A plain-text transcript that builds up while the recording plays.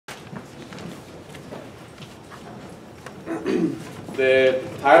The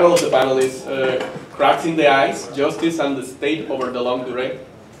title of the panel is Cracks in the Ice, Justice and the State over the Long Durée.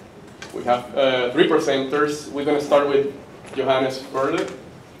 We have 3 presenters. We're going to start with Johannes Fehrle,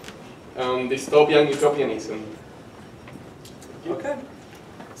 Dystopian Utopianism. Okay.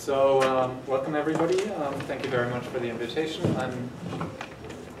 So, welcome everybody. Thank you very much for the invitation.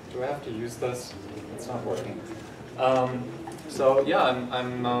 Do I have to use this? It's not working. So yeah,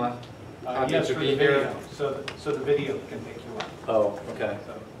 I'm happy yes, to for be the here. video, so the video can pick you up. Oh, okay.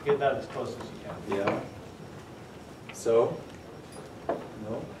 So get that as close as you can. Yeah. So,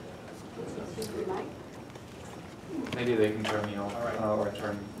 no. Maybe they can turn me off, All right. or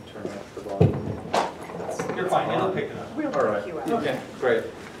turn up the volume. You're fine. It'll pick it up. We'll All right. pick you up. Okay, great.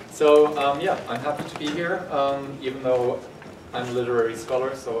 So yeah, I'm happy to be here, even though I'm a literary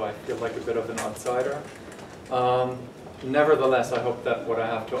scholar, so I feel like a bit of an outsider. Nevertheless, I hope that what I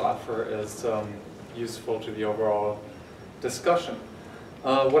have to offer is useful to the overall discussion.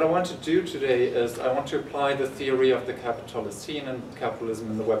 What I want to do today is I want to apply the theory of the Capitalocene and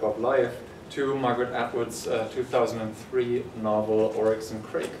capitalism in the web of life to Margaret Atwood's 2003 novel Oryx and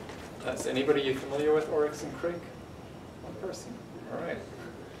Crake. Is anybody familiar with Oryx and Crake? One person. All right.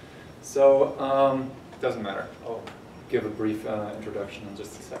 So, doesn't matter. I'll give a brief introduction in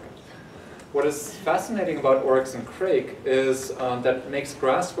just a second. What is fascinating about Oryx and Crake is that it makes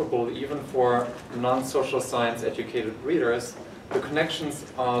graspable, even for non-social science educated readers, the connections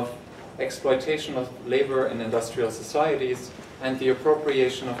of exploitation of labor in industrial societies and the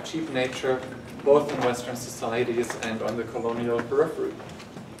appropriation of cheap nature, both in Western societies and on the colonial periphery.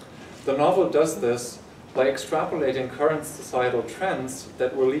 The novel does this by extrapolating current societal trends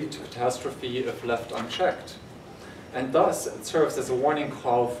that will lead to catastrophe if left unchecked. And thus, it serves as a warning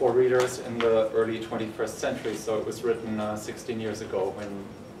call for readers in the early 21st century, so it was written 16 years ago when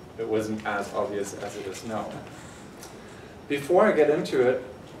it wasn't as obvious as it is now. Before I get into it,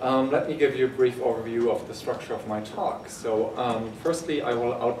 let me give you a brief overview of the structure of my talk. So firstly, I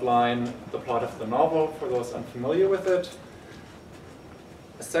will outline the plot of the novel for those unfamiliar with it.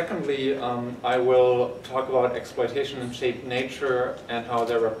 Secondly, I will talk about exploitation and shaped nature and how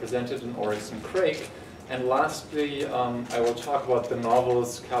they're represented in Oryx and Crake. And lastly, I will talk about the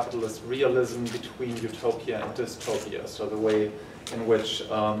novel's capitalist realism between utopia and dystopia, so the way in which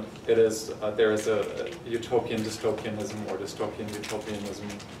there is a utopian dystopianism or dystopian utopianism,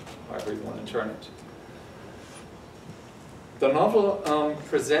 however you want to turn it. The novel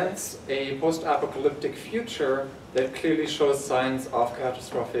presents a post-apocalyptic future that clearly shows signs of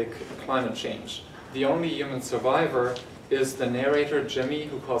catastrophic climate change. The only human survivor is the narrator, Jimmy,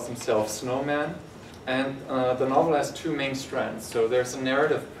 who calls himself Snowman. And the novel has 2 main strands. So there's a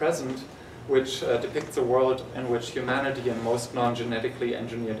narrative present, which depicts a world in which humanity and most non-genetically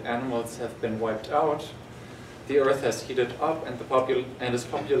engineered animals have been wiped out. The Earth has heated up and is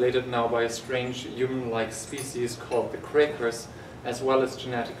populated now by a strange human-like species called the Crakers, as well as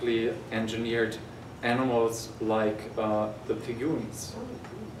genetically engineered animals like the Piguns.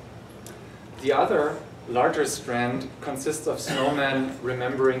 The other larger strand consists of Snowman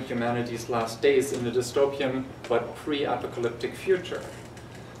remembering humanity's last days in a dystopian but pre-apocalyptic future.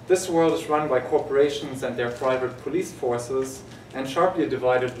 This world is run by corporations and their private police forces and sharply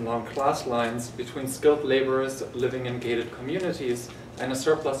divided along class lines between skilled laborers living in gated communities and a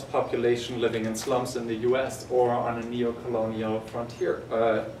surplus population living in slums in the US or on a neo-colonial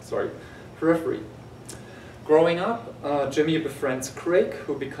periphery. Growing up, Jimmy befriends Crake,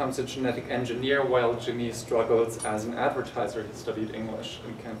 who becomes a genetic engineer while Jimmy struggles as an advertiser. He studied English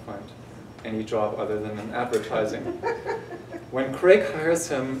and can't find any job other than in advertising. When Crake hires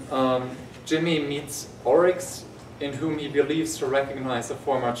him, Jimmy meets Oryx, in whom he believes to recognize a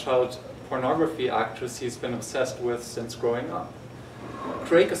former child pornography actress he's been obsessed with since growing up.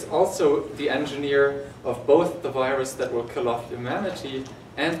 Crake is also the engineer of both the virus that will kill off humanity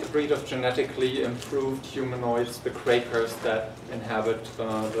and the breed of genetically improved humanoids, the Crakers, that inhabit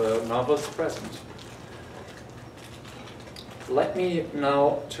the novel's present. Let me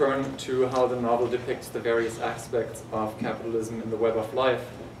now turn to how the novel depicts the various aspects of capitalism in the web of life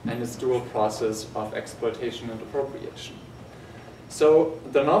and its dual process of exploitation and appropriation. So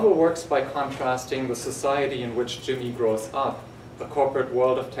the novel works by contrasting the society in which Jimmy grows up, a corporate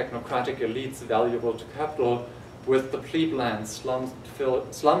world of technocratic elites valuable to capital, with the plebe land, slums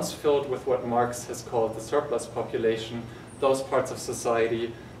filled with what Marx has called the surplus population, those parts of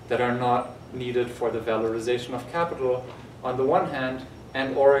society that are not needed for the valorization of capital on the one hand,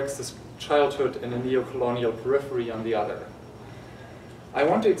 and Oryx's childhood in a neo-colonial periphery on the other. I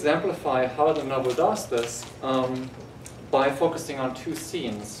want to exemplify how the novel does this by focusing on 2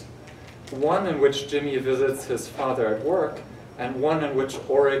 scenes. one in which Jimmy visits his father at work, and one in which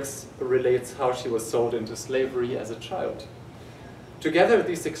Oryx relates how she was sold into slavery as a child. Together,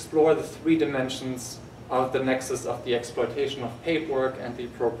 these explore the three dimensions of the nexus of the exploitation of paid work and the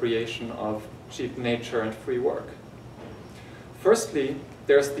appropriation of cheap nature and free work. Firstly,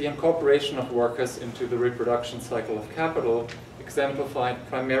 there's the incorporation of workers into the reproduction cycle of capital, exemplified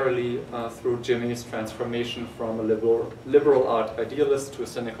primarily through Jimmy's transformation from a liberal art idealist to a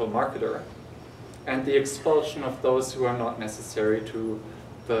cynical marketer, and the expulsion of those who are not necessary to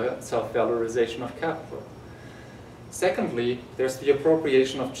the self-valorization of capital. Secondly, there's the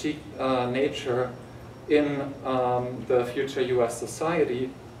appropriation of cheap nature in the future US society,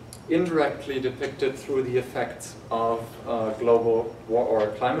 indirectly depicted through the effects of global war or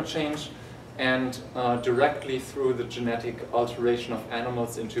climate change, and directly through the genetic alteration of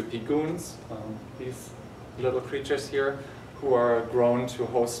animals into pigoons, these little creatures here, who are grown to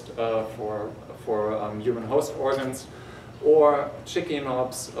host for human host organs, or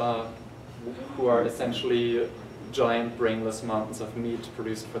chicken-obs, who are essentially giant brainless mountains of meat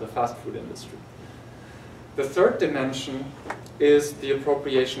produced for the fast food industry. The third dimension is the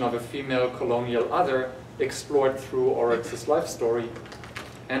appropriation of a female colonial other explored through Oryx's life story.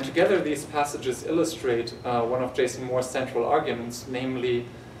 And together these passages illustrate one of Jason Moore's central arguments, namely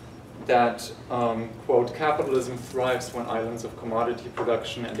that, quote, capitalism thrives when islands of commodity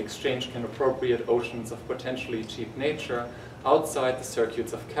production and exchange can appropriate oceans of potentially cheap nature outside the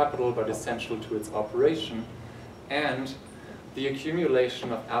circuits of capital but essential to its operation, and the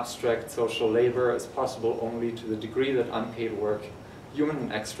accumulation of abstract social labor is possible only to the degree that unpaid work, human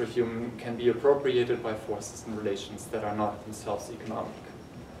and extra-human, can be appropriated by forces and relations that are not themselves economic.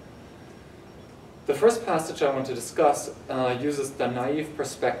 The first passage I want to discuss uses the naive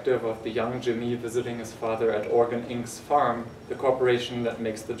perspective of the young Jimmy visiting his father at Organ Inc.'s farm, the corporation that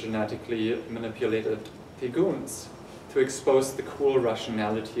makes the genetically manipulated pigoons, to expose the cool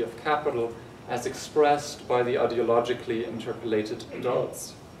rationality of capital as expressed by the ideologically interpolated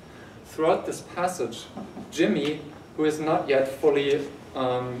adults. Throughout this passage, Jimmy, who is not yet fully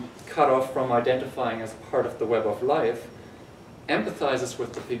cut off from identifying as part of the web of life, empathizes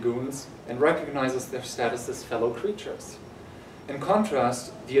with the pigoons and recognizes their status as fellow creatures. In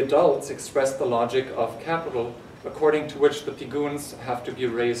contrast, the adults express the logic of capital, according to which the pigoons have to be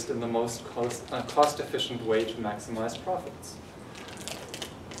raised in the most cost-efficient way to maximize profits.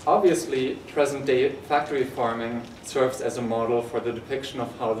 Obviously, present-day factory farming serves as a model for the depiction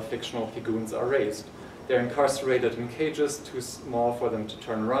of how the fictional pigoons are raised. They're incarcerated in cages too small for them to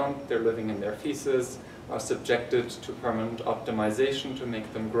turn around, they're living in their feces, are subjected to permanent optimization to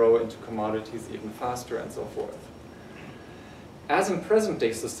make them grow into commodities even faster, and so forth. As in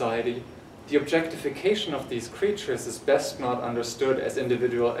present-day society, the objectification of these creatures is best not understood as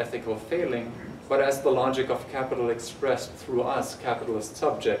individual ethical failing, but as the logic of capital expressed through us, capitalist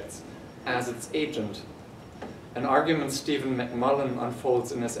subjects, as its agent. An argument Stephen McMullen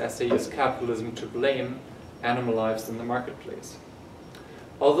unfolds in his essay, Is Capitalism to Blame? Animal Lives in the Marketplace.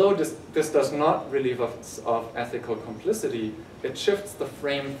 Although this does not relieve us of ethical complicity, it shifts the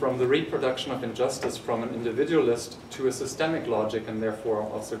frame from the reproduction of injustice from an individualist to a systemic logic, and therefore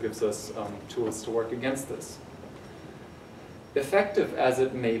also gives us tools to work against this. Effective as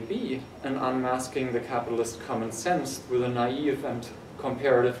it may be in unmasking the capitalist common sense through the naive and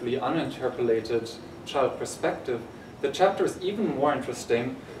comparatively uninterpolated child perspective, the chapter is even more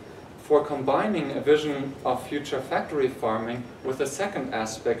interesting for combining a vision of future factory farming with a second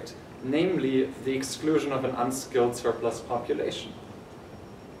aspect, namely the exclusion of an unskilled surplus population.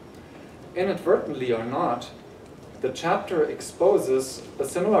 Inadvertently or not, the chapter exposes a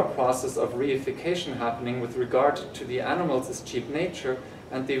similar process of reification happening with regard to the animals as cheap nature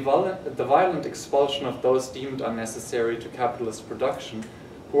and the violent expulsion of those deemed unnecessary to capitalist production,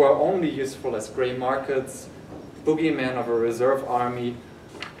 who are only useful as grey markets, boogeymen of a reserve army,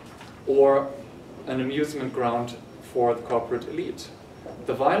 or an amusement ground for the corporate elite.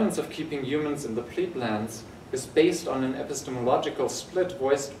 The violence of keeping humans in the pleblands is based on an epistemological split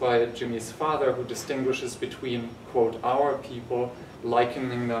voiced by Jimmy's father, who distinguishes between, quote, our people,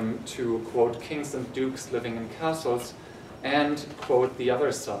 likening them to, quote, kings and dukes living in castles, and, quote, the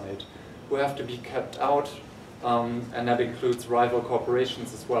other side, who have to be kept out, and that includes rival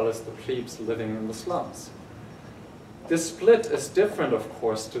corporations as well as the plebes living in the slums. This split is different, of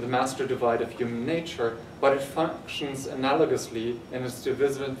course, to the master divide of human nature, but it functions analogously in its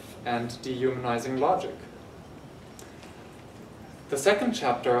divisive and dehumanizing logic. The second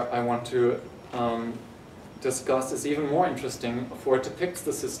chapter I want to discuss is even more interesting, for it depicts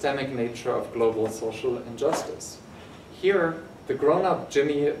the systemic nature of global social injustice. Here, The grown-up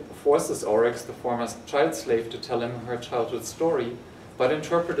Jimmy forces Oryx, the former child slave, to tell him her childhood story, but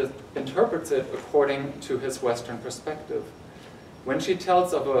interprets it according to his Western perspective. When she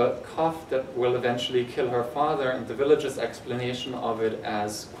tells of a cough that will eventually kill her father and the village's explanation of it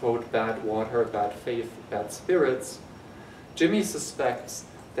as, quote, bad water, bad faith, bad spirits, Jimmy suspects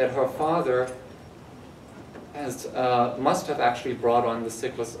that her father must have actually brought on the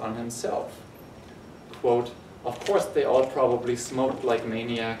sickness on himself. Quote, of course they all probably smoked like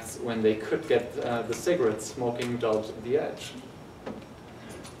maniacs when they could get the cigarettes smoking dulled the edge.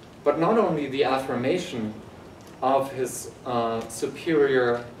 But not only the affirmation of his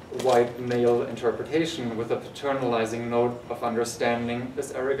superior white male interpretation with a paternalizing note of understanding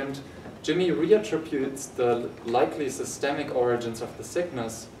is arrogant, Jimmy reattributes the likely systemic origins of the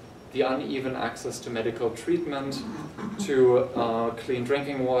sickness, the uneven access to medical treatment, to clean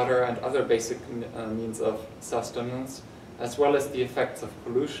drinking water and other basic means of sustenance, as well as the effects of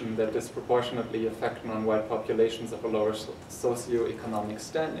pollution that disproportionately affect non-white populations of a lower socioeconomic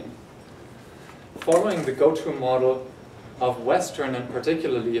standing. Following the go-to model of Western and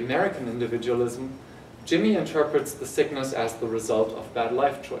particularly American individualism, Jimmy interprets the sickness as the result of bad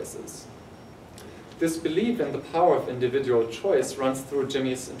life choices. This belief in the power of individual choice runs through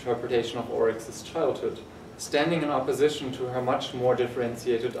Jimmy's interpretation of Oryx's childhood, standing in opposition to her much more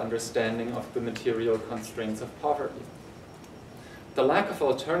differentiated understanding of the material constraints of poverty. The lack of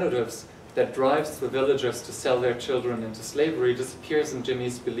alternatives that drives the villagers to sell their children into slavery disappears in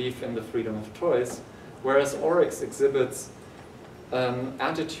Jimmy's belief in the freedom of choice, whereas Oryx exhibits an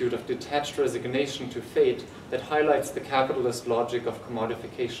attitude of detached resignation to fate that highlights the capitalist logic of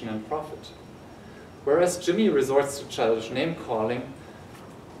commodification and profit. Whereas Jimmy resorts to childish name-calling,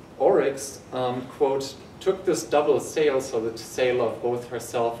 Oryx, quote, took this double sale, so the sale of both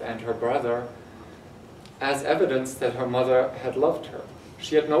herself and her brother, as evidence that her mother had loved her.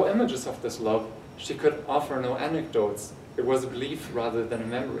 She had no images of this love. She could offer no anecdotes. It was a belief rather than a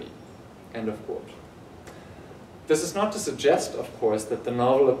memory. End of quote. This is not to suggest, of course, that the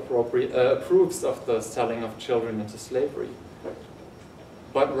novel approves of the selling of children into slavery,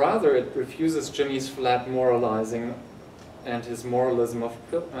 but rather it refuses Jimmy's flat moralizing and his moralism of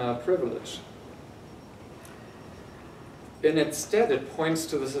privilege. Instead, it points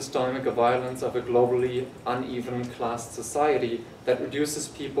to the systemic violence of a globally uneven class society that reduces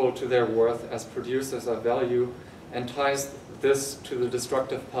people to their worth as producers of value and ties this to the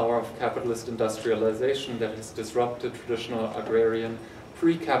destructive power of capitalist industrialization that has disrupted traditional agrarian,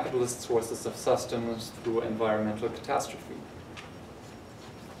 pre-capitalist sources of sustenance through environmental catastrophe.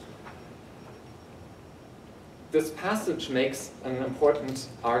 This passage makes an important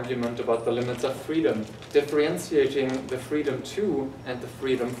argument about the limits of freedom, differentiating the freedom to and the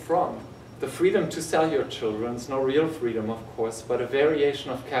freedom from. The freedom to sell your children is no real freedom, of course, but a variation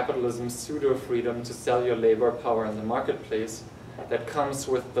of capitalism's pseudo-freedom to sell your labor power in the marketplace that comes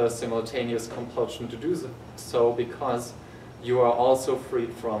with the simultaneous compulsion to do so because you are also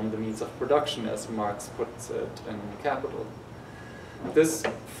freed from the means of production, as Marx puts it in Capital. This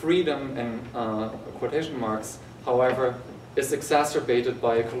freedom, in quotation marks, however, is exacerbated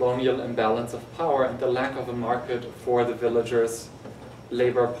by a colonial imbalance of power and the lack of a market for the villagers'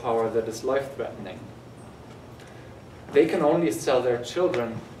 labor power that is life-threatening. They can only sell their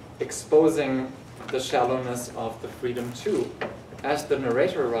children, exposing the shallowness of the freedom too. As the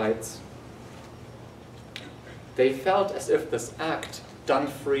narrator writes, they felt as if this act, done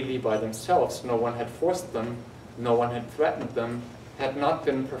freely by themselves, no one had forced them, no one had threatened them, had not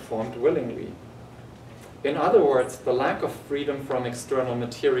been performed willingly. In other words, the lack of freedom from external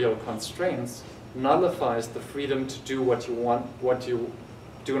material constraints nullifies the freedom to do what you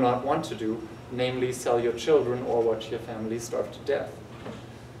do not want to do, namely sell your children or watch your family starve to death.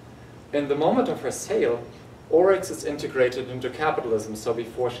 In the moment of her sale, Oryx is integrated into capitalism, so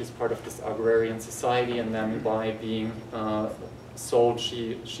before she's part of this agrarian society, and then by being sold,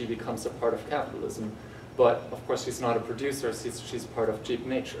 she becomes a part of capitalism. But of course she's not a producer, she's part of cheap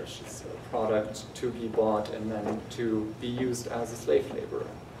nature. She's a product to be bought and then to be used as a slave laborer.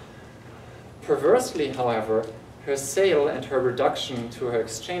 Perversely, however, her sale and her reduction to her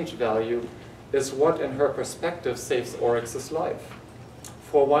exchange value is what, in her perspective, saves Oryx's life.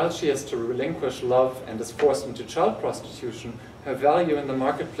 For while she has to relinquish love and is forced into child prostitution, her value in the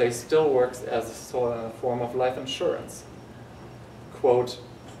marketplace still works as a form of life insurance. Quote,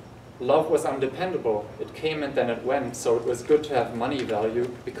 love was undependable. It came and then it went, so it was good to have money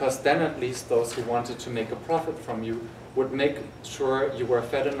value, because then at least those who wanted to make a profit from you would make sure you were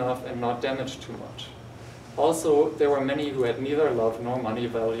fed enough and not damaged too much. Also, there were many who had neither love nor money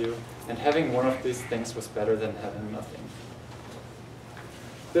value, and having one of these things was better than having nothing.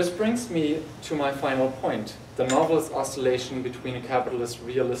 This brings me to my final point, the novel's oscillation between a capitalist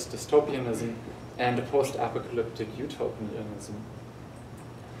realist dystopianism and a post-apocalyptic utopianism.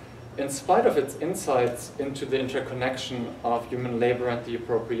 In spite of its insights into the interconnection of human labor and the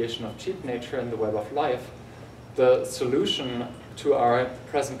appropriation of cheap nature in the web of life, the solution to our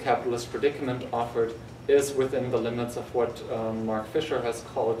present capitalist predicament offered is within the limits of what Mark Fisher has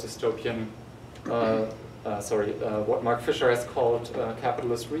called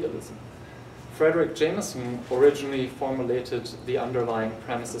capitalist realism. Frederick Jameson originally formulated the underlying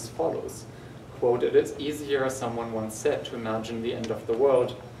premise as follows, quote, "It is easier," someone once said, "to imagine the end of the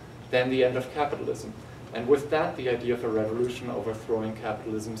world than the end of capitalism." And with that, the idea of a revolution overthrowing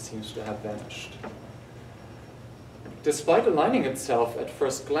capitalism seems to have vanished. Despite aligning itself at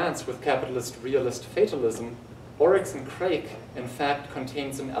first glance with capitalist realist fatalism, Oryx and Crake, in fact,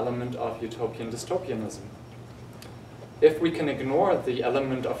 contains an element of utopian dystopianism. If we can ignore the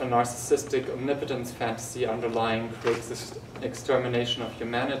element of a narcissistic omnipotence fantasy underlying Crake's extermination of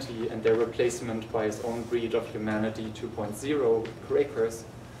humanity and their replacement by his own breed of humanity 2.0, Crakers,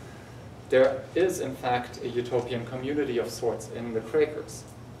 there is, in fact, a utopian community of sorts in the Crakers.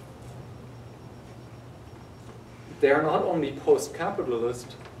 They are not only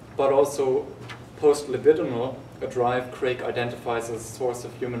post-capitalist, but also post-libidinal, a drive Crake identifies as a source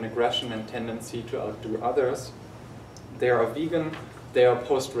of human aggression and tendency to outdo others. They are vegan, they are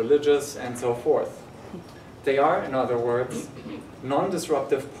post-religious, and so forth. They are, in other words,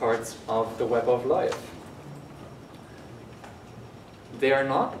 non-disruptive parts of the web of life. They are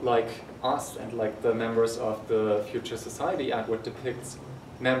not like us and like the members of the future society Atwood depicts,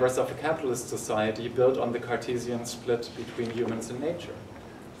 members of a capitalist society built on the Cartesian split between humans and nature.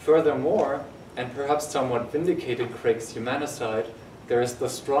 Furthermore, and perhaps somewhat vindicating Crake's humanicide, there is the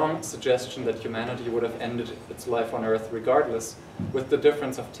strong suggestion that humanity would have ended its life on Earth regardless, with the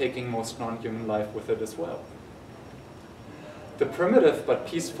difference of taking most non-human life with it as well. The primitive but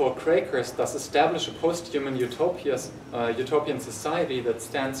peaceful Crakers thus establish a post-human utopian society that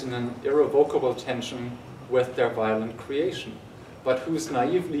stands in an irrevocable tension with their violent creation, but whose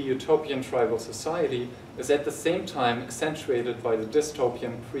naively utopian tribal society is at the same time accentuated by the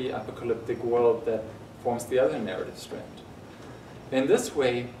dystopian pre-apocalyptic world that forms the other narrative strand. In this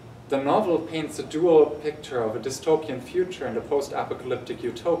way, the novel paints a dual picture of a dystopian future and a post-apocalyptic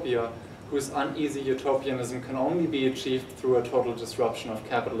utopia whose uneasy utopianism can only be achieved through a total disruption of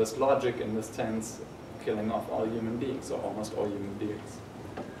capitalist logic, in this sense, killing off all human beings, or almost all human beings.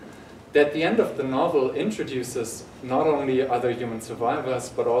 That the end of the novel introduces not only other human survivors,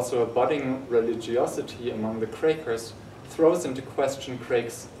 but also a budding religiosity among the Crakers, throws into question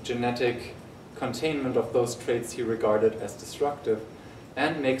Crake's genetic containment of those traits he regarded as destructive,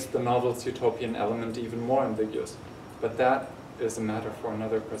 and makes the novel's utopian element even more ambiguous. But that is a matter for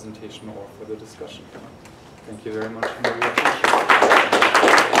another presentation or for the discussion. Thank you very much for your attention.